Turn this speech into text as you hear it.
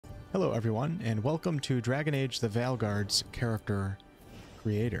Hello everyone, and welcome to Dragon Age the Veilguard's character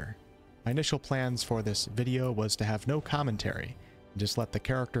creator. My initial plans for this video was to have no commentary, and just let the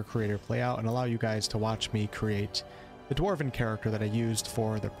character creator play out and allow you guys to watch me create the dwarven character that I used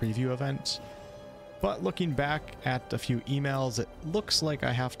for the preview event. But looking back at a few emails, it looks like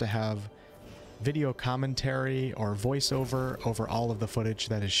I have to have video commentary or voiceover over all of the footage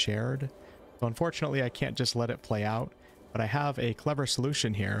that is shared. So unfortunately I can't just let it play out. But I have a clever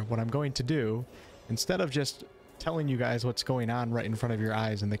solution here. What I'm going to do, instead of just telling you guys what's going on right in front of your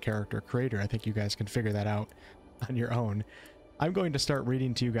eyes in the character creator, I think you guys can figure that out on your own. I'm going to start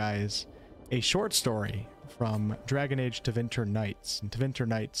reading to you guys a short story from Dragon Age Tevinter Nights. And Tevinter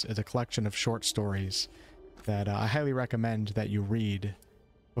Nights is a collection of short stories that I highly recommend that you read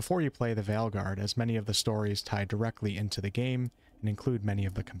before you play the Veilguard, as many of the stories tie directly into the game and include many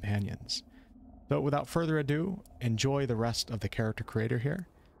of the companions. So without further ado, enjoy the rest of the character creator here.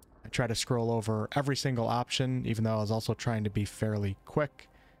 I try to scroll over every single option, even though I was also trying to be fairly quick,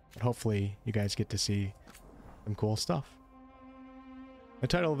 but hopefully you guys get to see some cool stuff. The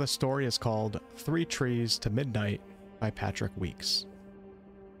title of this story is called 3 Trees to Midnight by Patrick Weeks.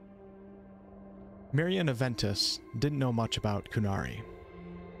 Mirian of Ventus didn't know much about Qunari.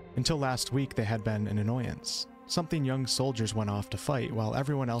 Until last week they had been an annoyance. Something young soldiers went off to fight while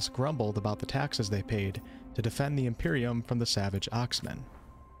everyone else grumbled about the taxes they paid to defend the Imperium from the savage Oxmen.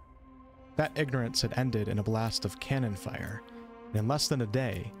 That ignorance had ended in a blast of cannon fire, and in less than a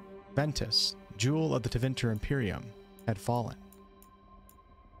day, Ventus, jewel of the Tevinter Imperium, had fallen.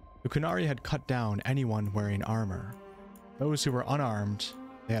 The Qunari had cut down anyone wearing armor. Those who were unarmed,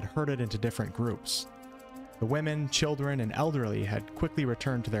 they had herded into different groups. The women, children, and elderly had quickly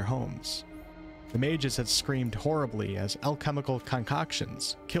returned to their homes. The mages had screamed horribly as alchemical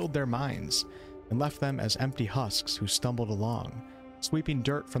concoctions killed their minds and left them as empty husks who stumbled along, sweeping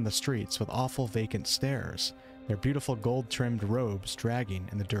dirt from the streets with awful vacant stares, their beautiful gold-trimmed robes dragging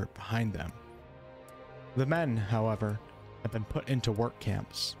in the dirt behind them. The men, however, had been put into work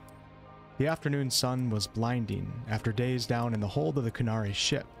camps. The afternoon sun was blinding after days down in the hold of the Qunari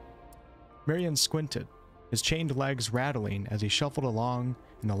ship. Mirian squinted, his chained legs rattling as he shuffled along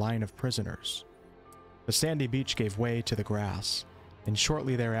in the line of prisoners. The sandy beach gave way to the grass, and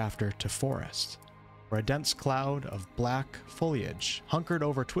shortly thereafter to forest, where a dense cloud of black foliage hunkered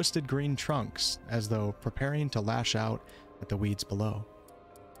over twisted green trunks as though preparing to lash out at the weeds below.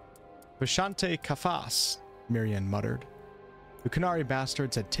 Vishante Kafas, Mirian muttered. The Qunari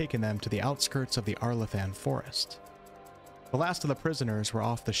bastards had taken them to the outskirts of the Arlathan forest. The last of the prisoners were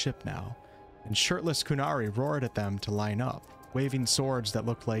off the ship now, and shirtless Qunari roared at them to line up, waving swords that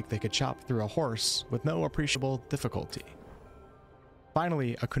looked like they could chop through a horse with no appreciable difficulty.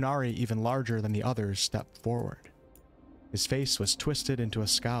 Finally, a Qunari even larger than the others stepped forward. His face was twisted into a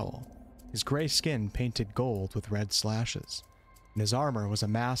scowl, his gray skin painted gold with red slashes, and his armor was a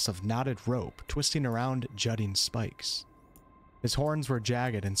mass of knotted rope twisting around jutting spikes. His horns were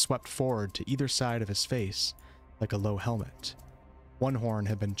jagged and swept forward to either side of his face like a low helmet. One horn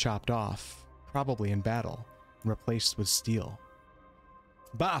had been chopped off, probably in battle, and replaced with steel.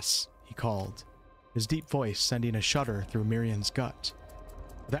 "Bas!" he called, his deep voice sending a shudder through Mirian's gut.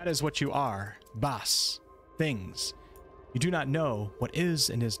 "That is what you are, Bas. Things. You do not know what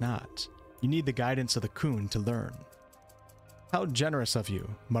is and is not. You need the guidance of the Khun to learn." "How generous of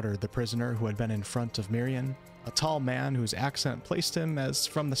you," muttered the prisoner who had been in front of Mirian, a tall man whose accent placed him as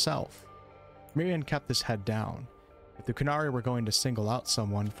from the south. Mirian kept his head down. If the Qunari were going to single out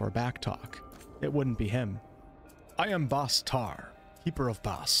someone for backtalk, it wouldn't be him. "I am Bas Tar, Keeper of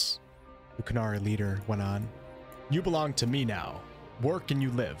Bas," the Qunari leader went on. "You belong to me now. Work and you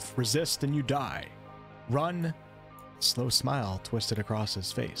live, resist and you die. Run," a slow smile twisted across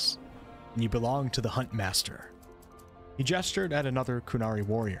his face, "and you belong to the Hunt Master." He gestured at another Qunari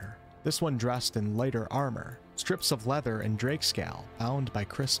warrior, this one dressed in lighter armor, strips of leather and drakescale bound by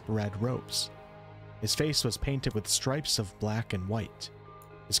crisp red ropes. His face was painted with stripes of black and white.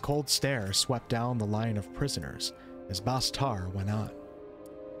 His cold stare swept down the line of prisoners as Bas Tar went on.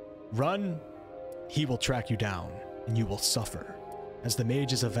 "Run, he will track you down, and you will suffer, as the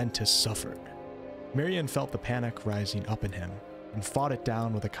mages of Ventus suffered." Mirian felt the panic rising up in him, and fought it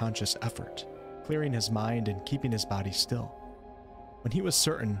down with a conscious effort, clearing his mind and keeping his body still. When he was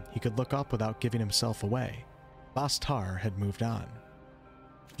certain he could look up without giving himself away, Bas Tar had moved on.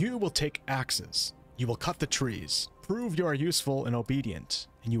 "You will take axes. You will cut the trees, prove you are useful and obedient,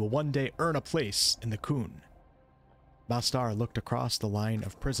 and you will one day earn a place in the Khun." Bas Tar looked across the line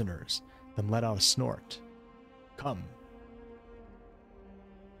of prisoners, then let out a snort. "Come."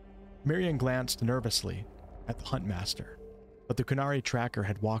 Mirian glanced nervously at the Huntmaster. but the Kunari tracker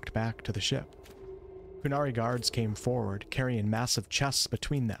had walked back to the ship. Kunari guards came forward, carrying massive chests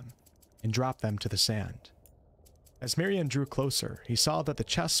between them, and dropped them to the sand. As Mirian drew closer, he saw that the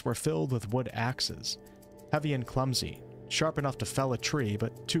chests were filled with wood axes, heavy and clumsy, sharp enough to fell a tree,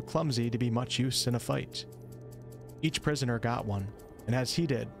 but too clumsy to be much use in a fight. Each prisoner got one, and as he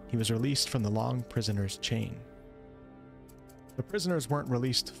did, he was released from the long prisoner's chain. The prisoners weren't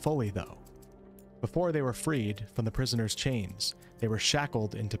released fully, though. Before they were freed from the prisoner's chains, they were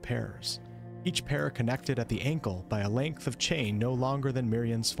shackled into pairs, each pair connected at the ankle by a length of chain no longer than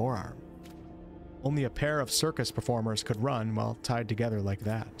Mirian's forearm. Only a pair of circus performers could run while tied together like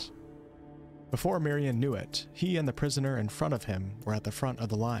that. Before Mirian knew it, he and the prisoner in front of him were at the front of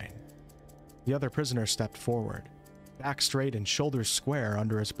the line. The other prisoner stepped forward, back straight and shoulders square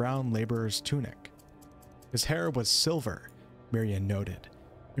under his brown laborer's tunic. His hair was silver, Mirian noted,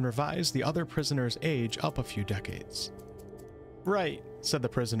 and revised the other prisoner's age up a few decades. "Right," said the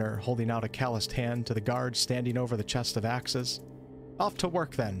prisoner, holding out a calloused hand to the guard standing over the chest of axes. "Off to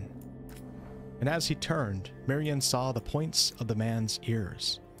work, then." And as he turned, Mirian saw the points of the man's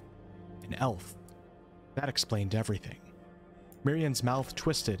ears. An elf. That explained everything. Mirian's mouth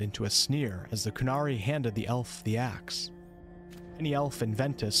twisted into a sneer as the Kunari handed the elf the axe. Any elf in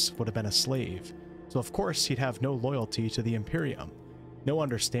Ventus would have been a slave, so of course he'd have no loyalty to the Imperium, no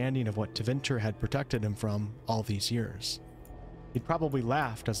understanding of what Tevinter had protected him from all these years. He'd probably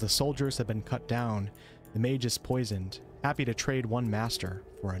laughed as the soldiers had been cut down, the mages poisoned, happy to trade one master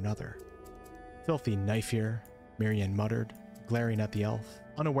for another. "Filthy knife ear," Mirian muttered, glaring at the elf,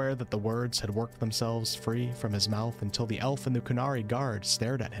 unaware that the words had worked themselves free from his mouth until the elf and the Kunari guard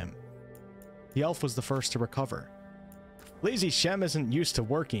stared at him. The elf was the first to recover. "Lazy Shem isn't used to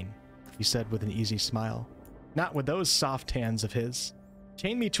working," he said with an easy smile. "Not with those soft hands of his.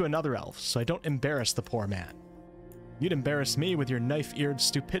 Chain me to another elf so I don't embarrass the poor man." "You'd embarrass me with your knife-eared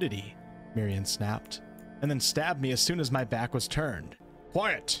stupidity," Mirian snapped, "and then stabbed me as soon as my back was turned."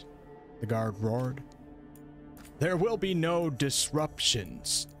 "Quiet!" the guard roared. "There will be no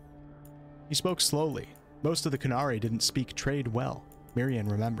disruptions." He spoke slowly. Most of the Kunari didn't speak trade well, Mirian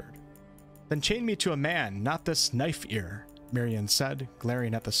remembered. "Then chain me to a man, not this knife ear," Mirian said,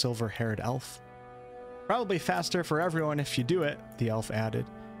 glaring at the silver-haired elf. "Probably faster for everyone if you do it," the elf added.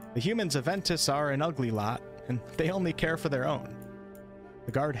 "The humans of Ventus are an ugly lot, and they only care for their own."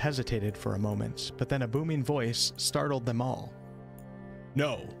 The guard hesitated for a moment, but then a booming voice startled them all.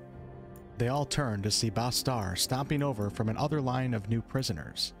 "No." They all turned to see Bastar stomping over from another line of new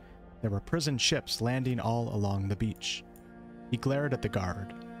prisoners. There were prison ships landing all along the beach. He glared at the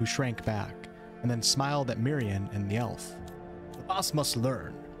guard, who shrank back, and then smiled at Mirian and the elf. "The boss must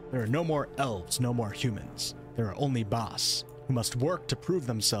learn. There are no more elves, no more humans. There are only boss, who must work to prove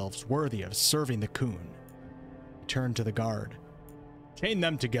themselves worthy of serving the Kun." He turned to the guard. "Chain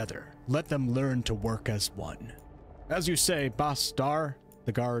them together. Let them learn to work as one." "As you say, Bastar,"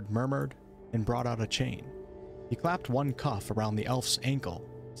 the guard murmured, and brought out a chain. He clapped one cuff around the elf's ankle,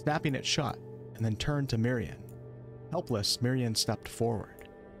 snapping it shut, and then turned to Mirian. Helpless, Mirian stepped forward.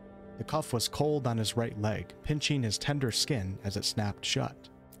 The cuff was cold on his right leg, pinching his tender skin as it snapped shut.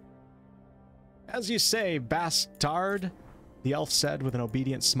 "As you say, bastard," the elf said with an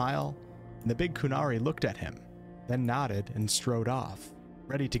obedient smile, and the big Kunari looked at him, then nodded and strode off,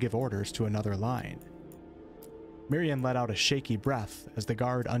 ready to give orders to another line. Mirian let out a shaky breath as the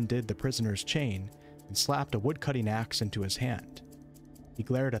guard undid the prisoner's chain and slapped a woodcutting axe into his hand. He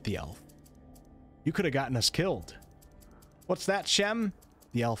glared at the elf. "You could have gotten us killed." "What's that, Shem?"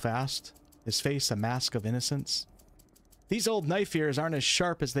 the elf asked, his face a mask of innocence. "These old knife ears aren't as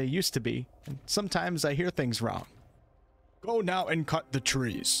sharp as they used to be, and sometimes I hear things wrong." "Go now and cut the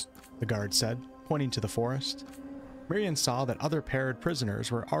trees," the guard said, pointing to the forest. Mirian saw that other paired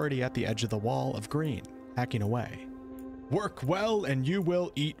prisoners were already at the edge of the wall of green, hacking away. "Work well and you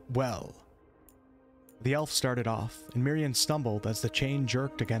will eat well." The elf started off, and Mirian stumbled as the chain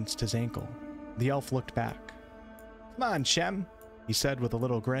jerked against his ankle. The elf looked back. "Come on, Shem," he said with a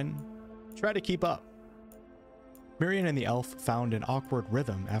little grin. "Try to keep up." Mirian and the elf found an awkward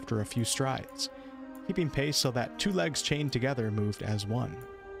rhythm after a few strides, keeping pace so that two legs chained together moved as one.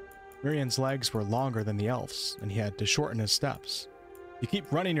 Mirian's legs were longer than the elf's, and he had to shorten his steps. "You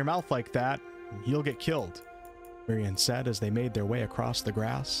keep running your mouth like that, you'll get killed," Mirian said as they made their way across the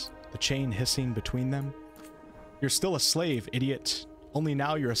grass, the chain hissing between them. "You're still a slave, idiot. Only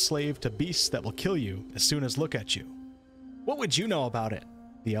now you're a slave to beasts that will kill you as soon as look at you." "What would you know about it?"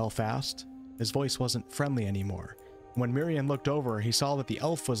 the elf asked. His voice wasn't friendly anymore. When Mirian looked over, he saw that the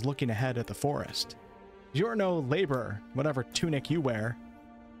elf was looking ahead at the forest. "You're no laborer, whatever tunic you wear."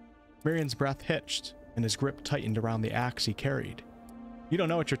 Mirian's breath hitched, and his grip tightened around the axe he carried. "You don't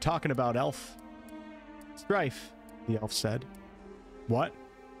know what you're talking about, elf." "Strife," the elf said. "What?"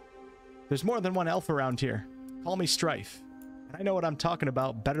 "There's more than one elf around here. Call me Strife. And I know what I'm talking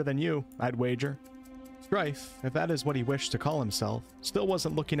about better than you, I'd wager." Strife, if that is what he wished to call himself, still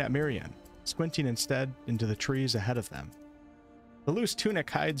wasn't looking at Mirian, squinting instead into the trees ahead of them. "The loose tunic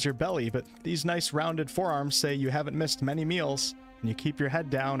hides your belly, but these nice rounded forearms say you haven't missed many meals, and you keep your head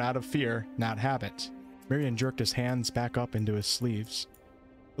down out of fear, not habit." Mirian jerked his hands back up into his sleeves.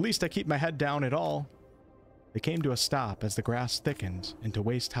 "At least I keep my head down at all." They came to a stop as the grass thickened into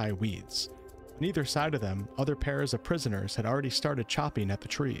waist-high weeds. On either side of them, other pairs of prisoners had already started chopping at the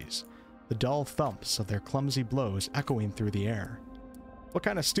trees, the dull thumps of their clumsy blows echoing through the air. "What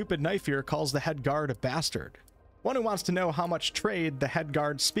kind of stupid knife ear calls the head guard a bastard?" "One who wants to know how much trade the head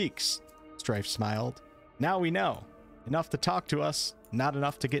guard speaks," Strife smiled. "Now we know. Enough to talk to us, not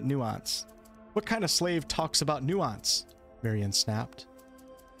enough to get nuance." "What kind of slave talks about nuance?" Mirian snapped.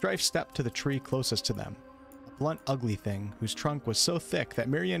 Strife stepped to the tree closest to them, a blunt, ugly thing whose trunk was so thick that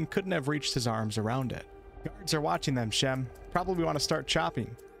Mirian couldn't have reached his arms around it. "Guards are watching them, Shem. Probably want to start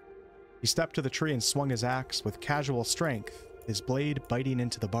chopping." He stepped to the tree and swung his axe with casual strength, his blade biting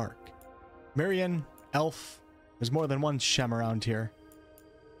into the bark. "Mirian, elf, there's more than one Shem around here."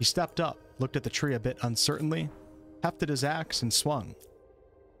 He stepped up, looked at the tree a bit uncertainly, hefted his axe, and swung.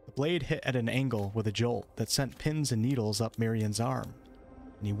 The blade hit at an angle with a jolt that sent pins and needles up Mirian's arm,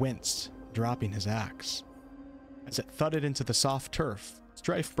 and he winced, dropping his axe. As it thudded into the soft turf,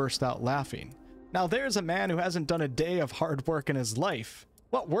 Strife burst out laughing. "Now there's a man who hasn't done a day of hard work in his life.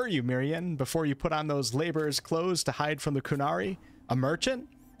 What were you, Mirian, before you put on those laborer's clothes to hide from the Kunari? A merchant?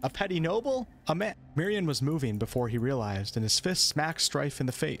 A petty noble? A man?" Mirian was moving before he realized, and his fist smacked Strife in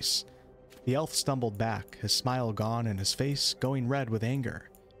the face. The elf stumbled back, his smile gone and his face going red with anger.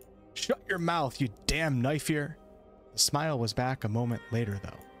 "Shut your mouth, you damn knife-ear!" The smile was back a moment later,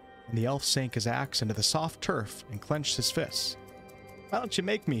 though, and the elf sank his axe into the soft turf and clenched his fists. "Why don't you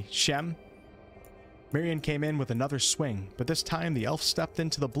make me, Shem?" Mirian came in with another swing, but this time the elf stepped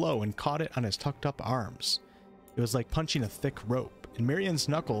into the blow and caught it on his tucked-up arms. It was like punching a thick rope, and Mirian's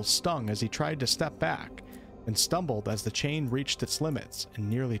knuckles stung as he tried to step back, and stumbled as the chain reached its limits and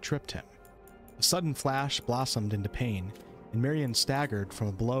nearly tripped him. A sudden flash blossomed into pain, and Mirian staggered from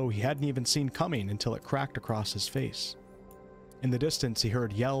a blow he hadn't even seen coming until it cracked across his face. In the distance he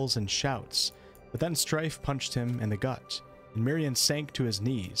heard yells and shouts, but then Strife punched him in the gut, and Mirian sank to his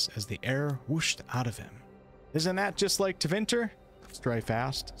knees as the air whooshed out of him. "Isn't that just like Tevinter?" Strife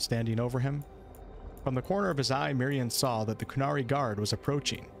asked, standing over him. From the corner of his eye, Mirian saw that the Kunari guard was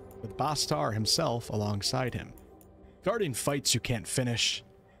approaching, with Bastar himself alongside him. "Guarding fights you can't finish.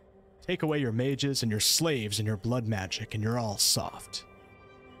 Take away your mages and your slaves and your blood magic, and you're all soft."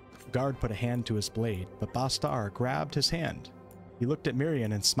 The guard put a hand to his blade, but Bastar grabbed his hand. He looked at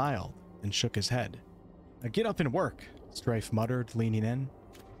Mirian and smiled, and shook his head. "Now get up and work," Strife muttered, leaning in.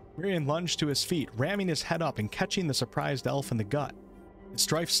 Mirian lunged to his feet, ramming his head up and catching the surprised elf in the gut. As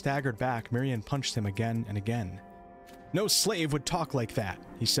Strife staggered back, Mirian punched him again and again. "No slave would talk like that,"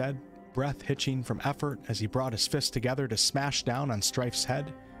 he said, breath hitching from effort as he brought his fists together to smash down on Strife's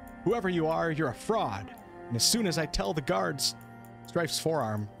head. "Whoever you are, you're a fraud, and as soon as I tell the guards..." Strife's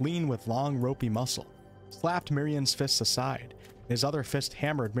forearm, lean with long, ropey muscle, slapped Mirian's fists aside, and his other fist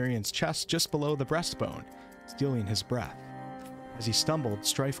hammered Mirian's chest just below the breastbone, stealing his breath. As he stumbled,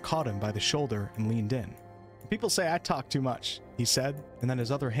 Strife caught him by the shoulder and leaned in. "People say I talk too much," he said, and then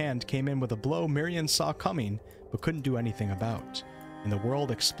his other hand came in with a blow Mirian saw coming but couldn't do anything about, and the world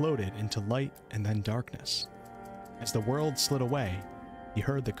exploded into light and then darkness. As the world slid away, he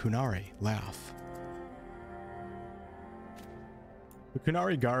heard the Kunari laugh. The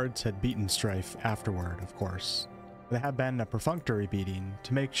Kunari guards had beaten Strife afterward, of course. It had been a perfunctory beating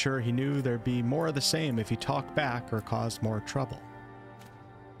to make sure he knew there'd be more of the same if he talked back or caused more trouble.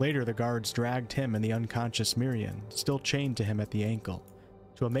 Later, the guards dragged him and the unconscious Mirian, still chained to him at the ankle,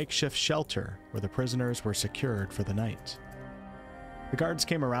 to a makeshift shelter where the prisoners were secured for the night. The guards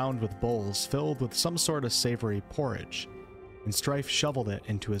came around with bowls filled with some sort of savory porridge, and Strife shoveled it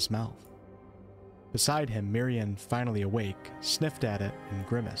into his mouth. Beside him, Mirian, finally awake, sniffed at it and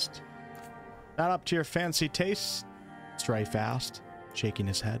grimaced. "Not up to your fancy tastes?" Strife asked, shaking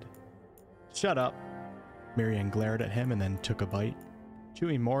his head. "Shut up." Mirian glared at him and then took a bite,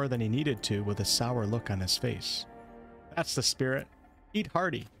 chewing more than he needed to with a sour look on his face. "That's the spirit. Eat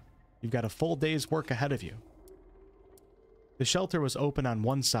hearty. You've got a full day's work ahead of you." The shelter was open on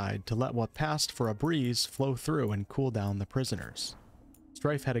one side to let what passed for a breeze flow through and cool down the prisoners.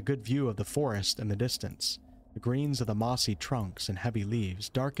 Strife had a good view of the forest in the distance, the greens of the mossy trunks and heavy leaves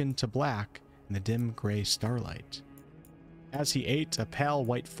darkened to black in the dim gray starlight. As he ate, a pale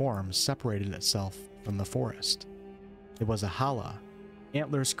white form separated itself from the forest. It was a Hala,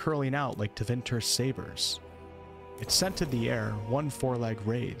 antlers curling out like Tevinter's sabers. It scented the air, one foreleg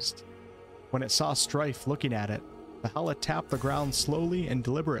raised. When it saw Strife looking at it, the Hala tapped the ground slowly and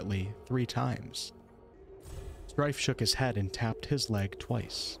deliberately 3 times. Strife shook his head and tapped his leg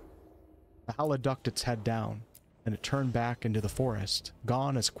twice. The Hala ducked its head down, and it turned back into the forest,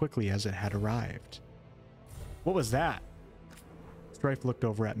 gone as quickly as it had arrived. What was that? Strife looked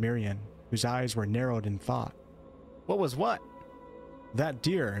over at Miriam, whose eyes were narrowed in thought. What was what? That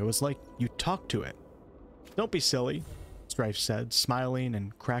deer. It was like you talked to it. Don't be silly, Strife said, smiling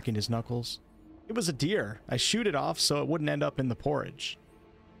and cracking his knuckles. It was a deer. I shoot it off so it wouldn't end up in the porridge.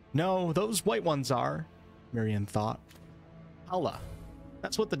 No, those white ones are, Miriam thought. Hala.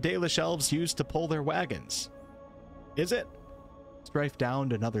 That's what the Dalish elves use to pull their wagons. Is it? Strife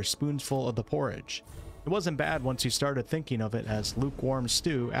downed another spoonful of the porridge. It wasn't bad once you started thinking of it as lukewarm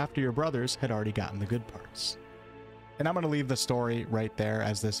stew after your brothers had already gotten the good parts. And I'm going to leave the story right there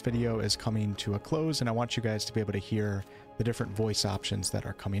as this video is coming to a close, and I want you guys to be able to hear the different voice options that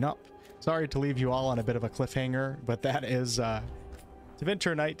are coming up. Sorry to leave you all on a bit of a cliffhanger, but that is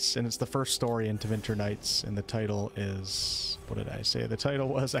Tevinter Nights, and it's the first story in Tevinter Nights, and the title is... what did I say? The title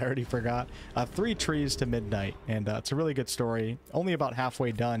was, I already forgot, 3 Trees to Midnight, and it's a really good story. Only about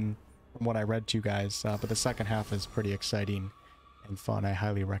halfway done from what I read to you guys, but the second half is pretty exciting and fun. I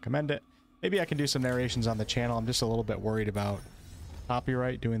highly recommend it. Maybe I can do some narrations on the channel. I'm just a little bit worried about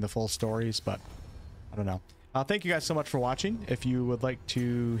copyright doing the full stories, but I don't know. Thank you guys so much for watching. If you would like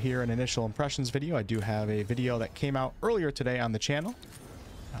to hear an initial impressions video, I do have a video that came out earlier today on the channel.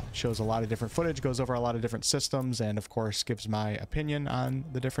 Shows a lot of different footage, goes over a lot of different systems, and of course gives my opinion on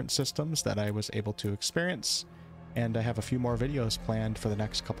the different systems that I was able to experience. And I have a few more videos planned for the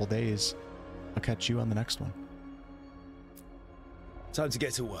next couple days. I'll catch you on the next one. Time to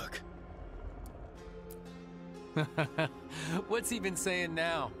get to work. What's he been saying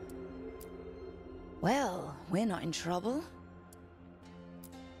now? Well, we're not in trouble.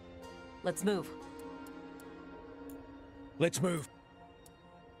 Let's move. Let's move.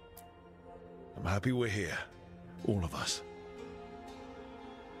 I'm happy we're here. All of us.